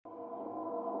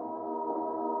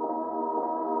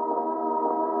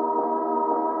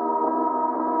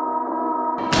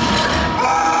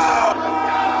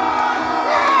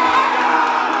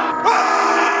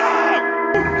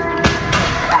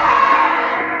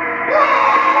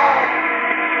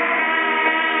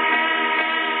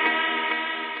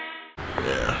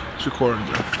It's recording,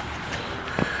 Joe.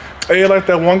 Hey, like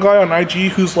that one guy on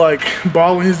IG who's like,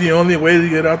 balling is the only way to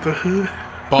get out the hood.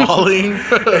 Balling?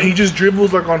 And he just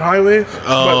dribbles like on highways.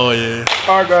 Oh, yeah.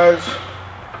 Alright, guys.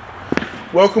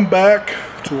 Welcome back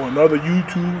to another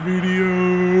YouTube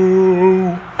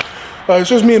video.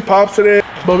 It's just me and Pops today.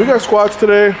 But we got squats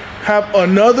today. Have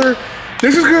another.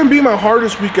 This is going to be my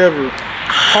hardest week ever.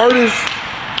 Hardest.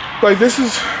 Like, this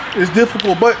is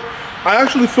difficult. But I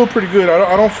actually feel pretty good.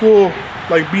 I don't feel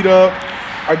like beat up.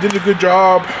 I did a good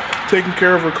job taking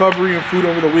care of recovery and food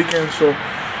over the weekend, so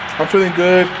I'm feeling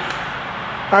good.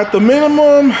 At the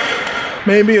minimum,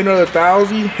 maybe another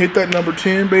 1,000. Hit that number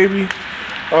 10, baby.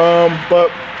 But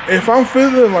if I'm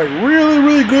feeling like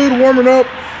really good warming up,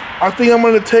 I think I'm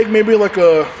gonna take maybe like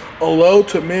a low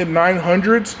to mid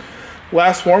 900s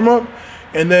last warm up,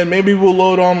 and then maybe we'll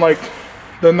load on like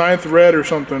the 9th red or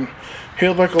something.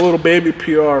 Hit like a little baby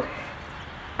PR.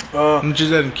 How much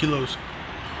is that in kilos?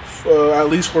 At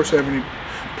least 470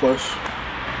 plus.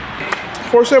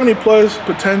 470 plus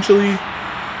potentially.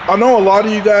 I know a lot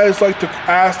of you guys like to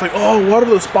ask like, oh, what are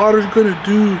the spotters gonna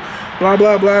do? Blah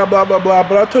blah blah blah blah blah.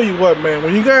 But I'll tell you what, man,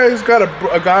 when you guys got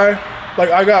a guy like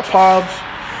I got Pops,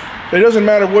 it doesn't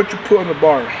matter what you put on the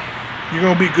bar, you're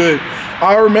gonna be good.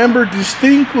 I remember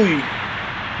distinctly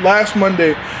last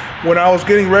Monday when I was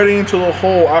getting ready into the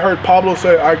hole, I heard Pablo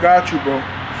say, I got you, bro.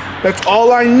 That's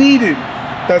all I needed.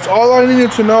 That's all I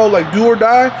needed to know, like do or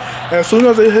die. And as soon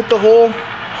as I hit the hole, 110%.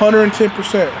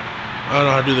 I don't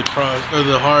know how to do the cross or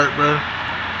the heart, bro.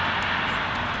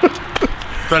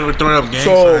 It's like we're throwing up gang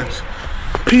signs.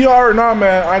 PR or not,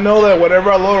 man, I know that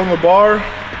whatever I load on the bar,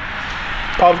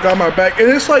 Pop's got my back. And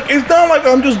it's like, it's not like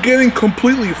I'm just getting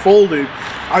completely folded.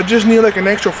 I just need like an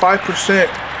extra 5%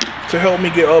 to help me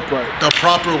get upright. The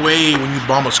proper way when you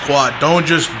bomb a squat. Don't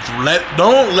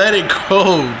let it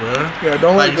go, bro. Yeah,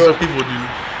 don't let it go. Some people do.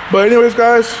 But anyways,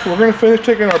 guys, we're gonna finish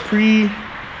taking our pre.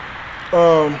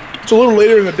 It's a little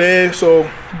later in the day, so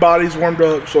body's warmed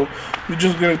up. So we're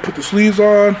just gonna put the sleeves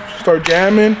on, start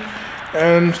jamming,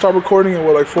 and start recording it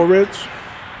with like 4 reds.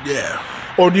 Yeah.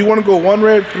 Or do you want to go 1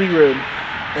 red, 3 red,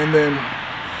 and then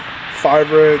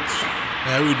 5 reds?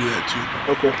 Yeah, we do that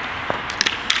too. Okay.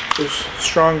 Just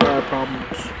strong guy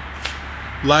problems.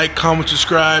 Like, comment,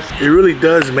 subscribe. It really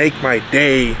does make my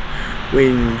day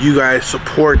when you guys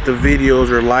support the videos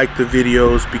or like the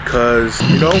videos, because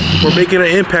you know we're making an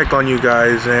impact on you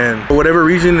guys. And for whatever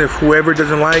reason, if whoever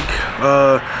doesn't like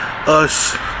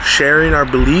us sharing our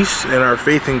beliefs and our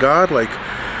faith in God, like,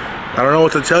 I don't know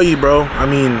what to tell you, bro. I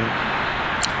mean,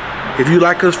 if you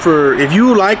like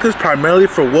us primarily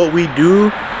for what we do,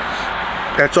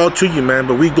 that's all to you, man.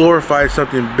 But we glorify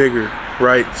something bigger,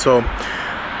 right? So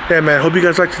yeah, man, hope you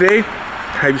guys like today.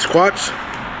 Happy squats.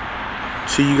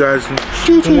 See you guys in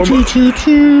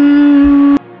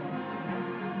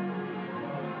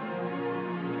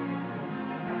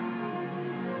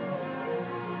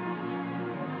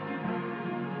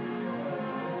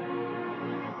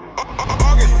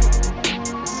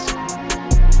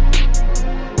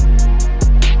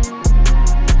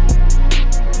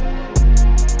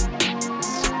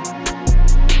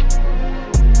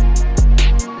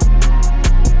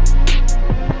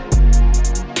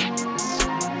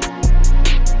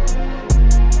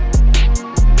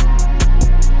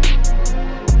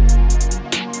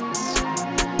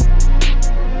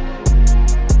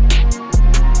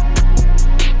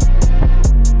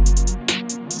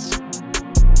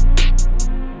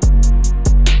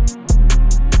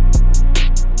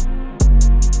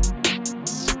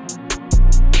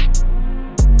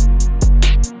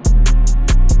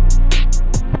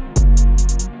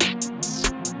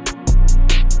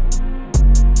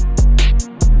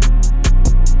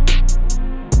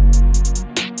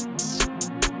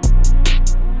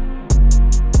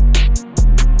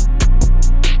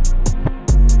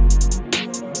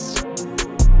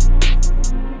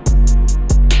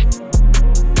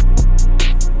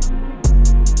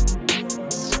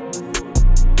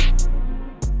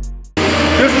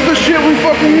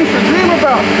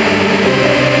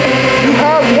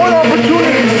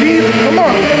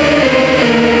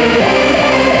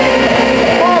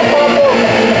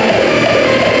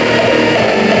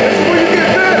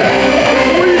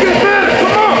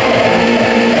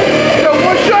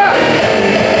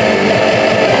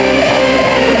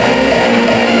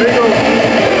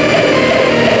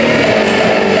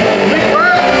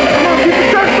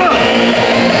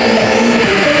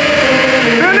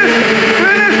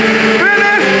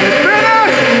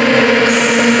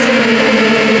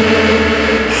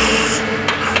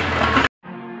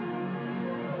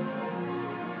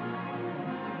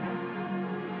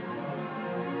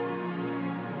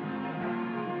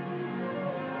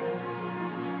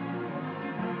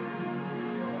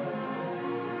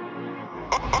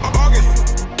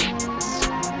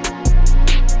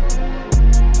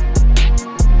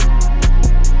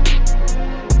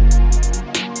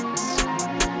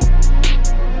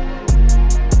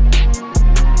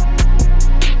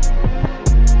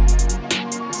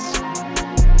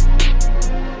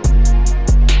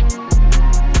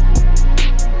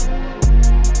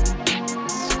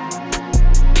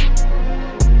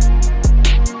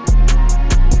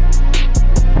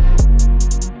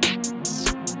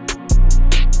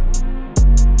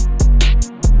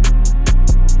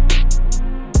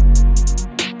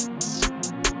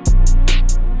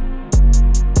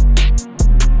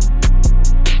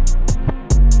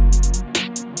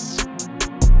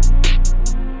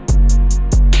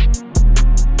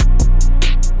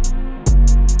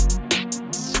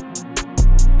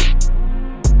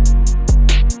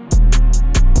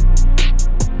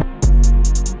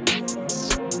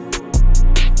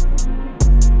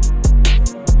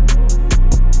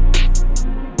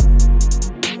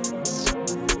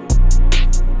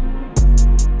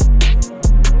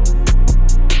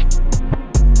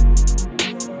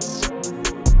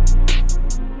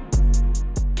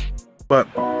But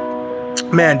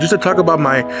man, just to talk about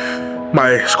my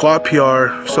squat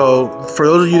PR. So for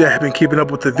those of you that have been keeping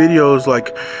up with the videos,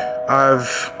 like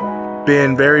I've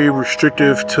been very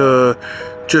restrictive to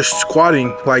just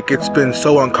squatting. Like it's been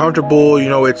so uncomfortable, you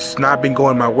know, it's not been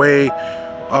going my way.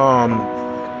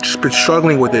 Just been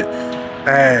struggling with it,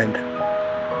 and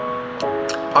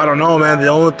I don't know, man. The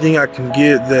only thing I can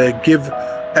give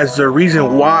as the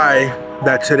reason why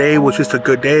that today was just a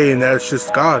good day, and that's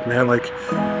just God, man. Like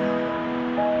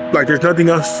there's nothing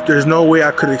else. There's no way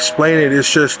I could explain it.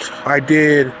 It's just I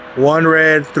did 1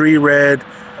 red, 3 red,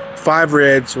 5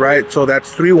 reds, right? So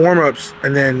that's 3 warm-ups,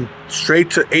 and then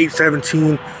straight to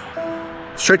 817,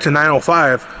 straight to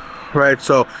 905, right?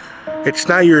 So it's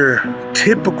not your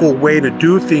typical way to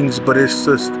do things, but it's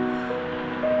just,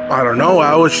 I don't know,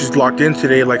 I was just locked in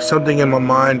today, like something in my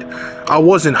mind. I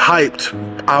wasn't hyped,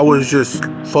 I was just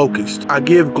focused. I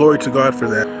give glory to God for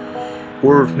that.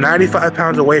 We're 95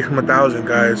 pounds away from 1,000,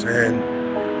 guys,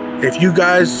 and if you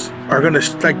guys are gonna,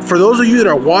 like, for those of you that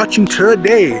are watching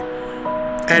today,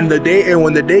 and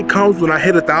when the day comes when I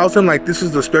hit 1,000, like, this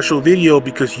is a special video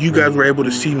because you guys were able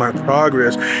to see my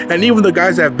progress. And even the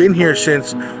guys that have been here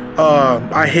since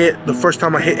I hit, the first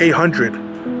time I hit 800,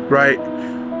 right?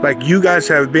 Like, you guys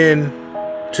have been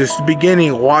just the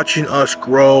beginning, watching us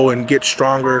grow and get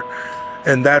stronger,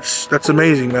 and that's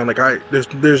amazing, man. Like,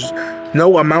 there's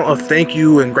no amount of thank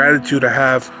you and gratitude I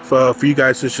have for you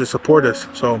guys to just support us.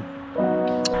 So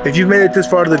if you've made it this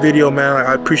far to the video, man,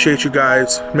 I appreciate you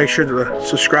guys. Make sure to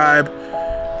subscribe.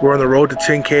 We're on the road to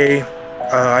 10K.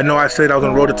 I know I said I was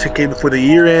on the road to 10K before the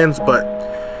year ends, but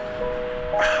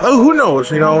who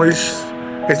knows? You know, it's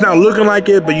not looking like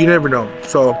it, but you never know.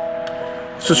 So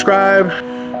subscribe.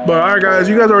 But all right, guys,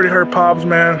 you guys already heard Pops,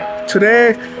 man.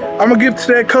 Today, I'm gonna give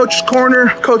today Coach's Corner,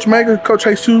 Coach Mega, Coach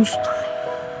Jesus.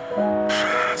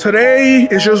 Today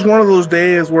is just one of those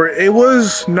days where it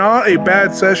was not a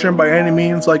bad session by any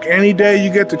means. Like, any day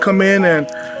you get to come in and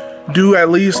do at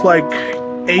least like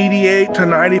 88 to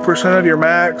 90% of your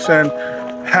max and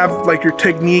have like your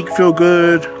technique feel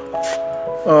good,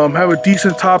 have a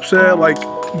decent top set. Like,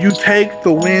 you take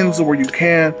the wins where you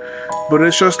can, but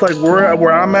it's just like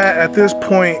where I'm at this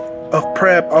point of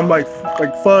prep. I'm like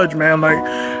fudge, man. Like,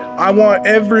 I want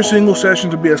every single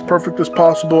session to be as perfect as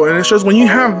possible, and it's just when you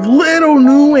have little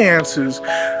nuances,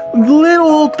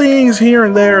 little things here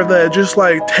and there that just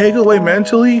like take away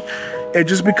mentally, it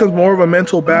just becomes more of a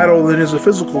mental battle than is a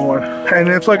physical one. And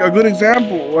it's like a good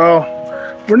example. Well,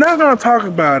 we're not gonna talk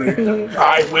about it.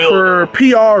 I will, for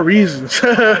PR reasons.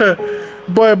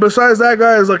 But besides that,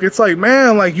 guys, like, it's like,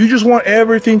 man, like, you just want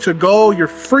everything to go your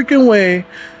freaking way,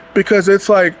 because it's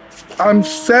like, I'm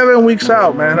 7 weeks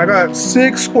out, man. I got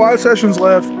 6 squat sessions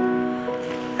left,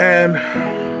 and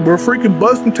we're freaking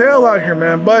busting tail out here,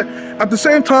 man. But at the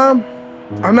same time,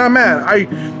 I'm not mad.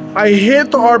 I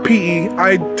hit the RPE.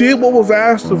 I did what was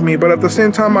asked of me, but at the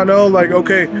same time, I know, like,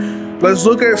 okay, let's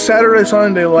look at Saturday,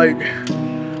 Sunday. Like,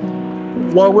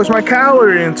 what was my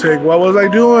calorie intake? What was I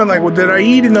doing? Like, did I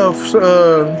eat enough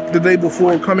the day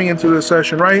before coming into the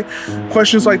session, right?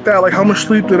 Questions like that, like, how much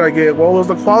sleep did I get? What was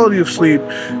the quality of sleep?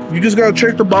 You just gotta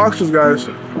check the boxes, guys.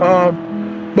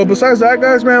 But besides that,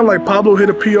 guys, man, like, Pablo hit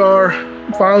a PR,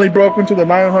 finally broke into the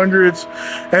 900s.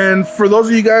 And for those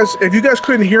of you guys, if you guys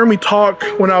couldn't hear me talk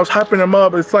when I was hyping him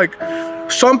up, it's like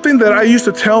something that I used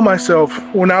to tell myself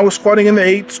when I was squatting in the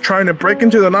 8s, trying to break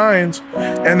into the 9s,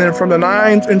 and then from the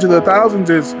 9s into the 1000s,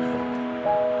 is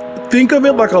think of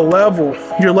it like a level.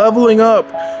 You're leveling up.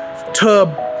 To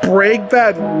break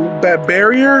that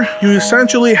barrier, you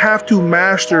essentially have to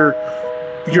master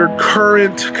your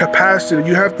current capacity.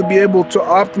 You have to be able to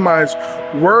optimize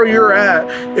where you're at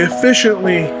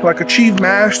efficiently, like achieve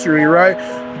mastery, right?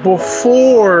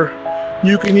 Before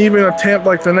you can even attempt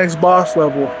like the next boss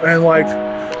level. And like,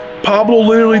 Pablo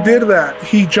literally did that.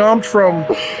 He jumped from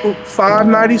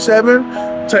 597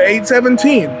 to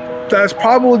 817. That's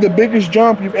probably the biggest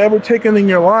jump you've ever taken in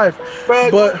your life.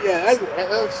 But yeah,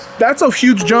 that's a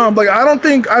huge jump. Like, I don't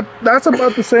think that's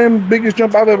about the same biggest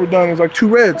jump I've ever done. It's like 2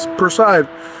 reds per side,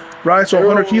 right? So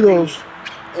 100 kilos.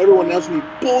 Everyone else would be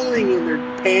boiling in their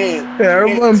pants. Yeah,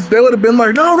 everyone, they would have been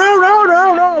like, no.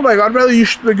 Like, I'd rather you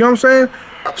know what I'm saying?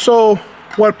 So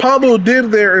what Pablo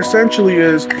did there essentially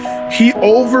is he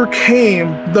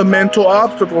overcame the mental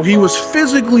obstacle. He's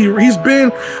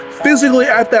been physically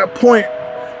at that point,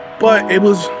 but it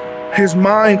was his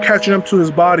mind catching up to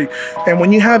his body. And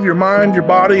when you have your mind, your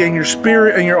body, and your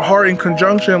spirit and your heart in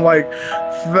conjunction, like,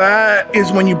 that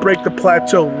is when you break the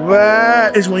plateau.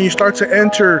 That is when you start to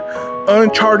enter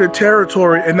uncharted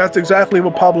territory. And that's exactly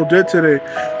what Pablo did today.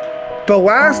 The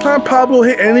last time Pablo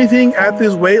hit anything at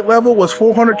this weight level was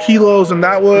 400 kilos, and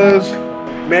that was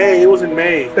May. It was in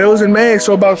May. It was in May,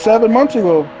 so about 7 months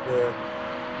ago.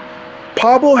 Yeah.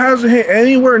 Pablo hasn't hit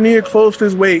anywhere near close to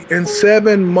his weight in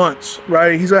 7 months,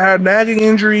 right? He's had nagging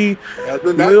injury. Yeah,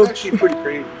 that's actually pretty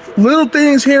crazy. Little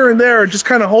things here and there just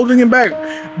kind of holding him back.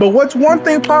 But what's one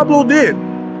thing Pablo did?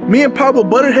 Me and Pablo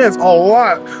butted heads a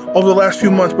lot over the last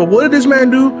few months. But what did this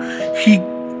man do?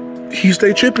 He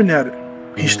stayed chipping at it.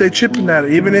 He stayed chipping at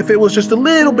it, even if it was just a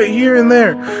little bit here and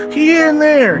there. Here and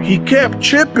there. He kept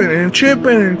chipping and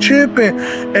chipping and chipping.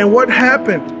 And what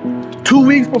happened? 2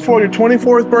 weeks before your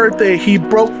 24th birthday, he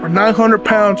broke for 900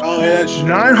 pounds. Oh, yeah, that's true.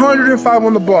 905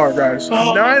 on the bar, guys.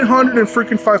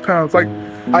 905 pounds. Like,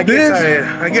 I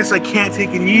guess I can't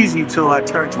take it easy till I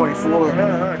turn 24.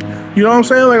 You know what I'm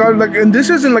saying? Like, and this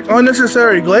isn't like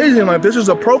unnecessary glazing. Like, this is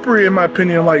appropriate in my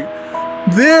opinion. Like,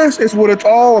 this is what it's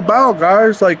all about,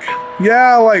 guys. Like,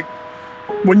 yeah, like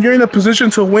when you're in a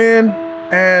position to win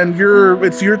and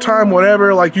it's your time,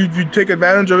 whatever, like you take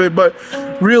advantage of it. But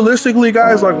realistically,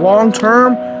 guys, like long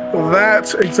term,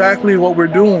 that's exactly what we're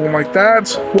doing. Like,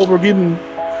 that's what we're giving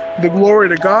the glory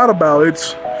to God about.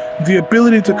 It's the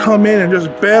ability to come in and just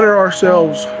better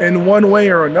ourselves in one way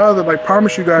or another. Like,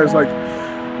 promise you guys, like,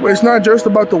 it's not just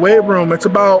about the weight room. It's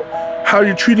about how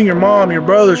you're treating your mom, your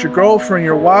brothers, your girlfriend,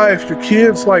 your wife, your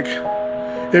kids. Like,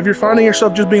 if you're finding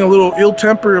yourself just being a little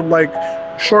ill-tempered, like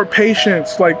short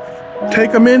patience, like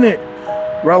take a minute,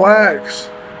 relax,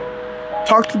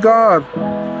 talk to God,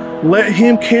 let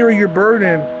him carry your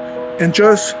burden, and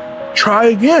just try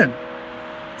again.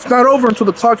 It's not over until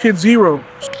the clock hits 0.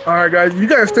 All right, guys, you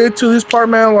guys stayed to this part,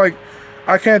 man. Like,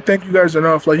 I can't thank you guys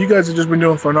enough. Like, you guys have just been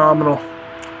doing phenomenal.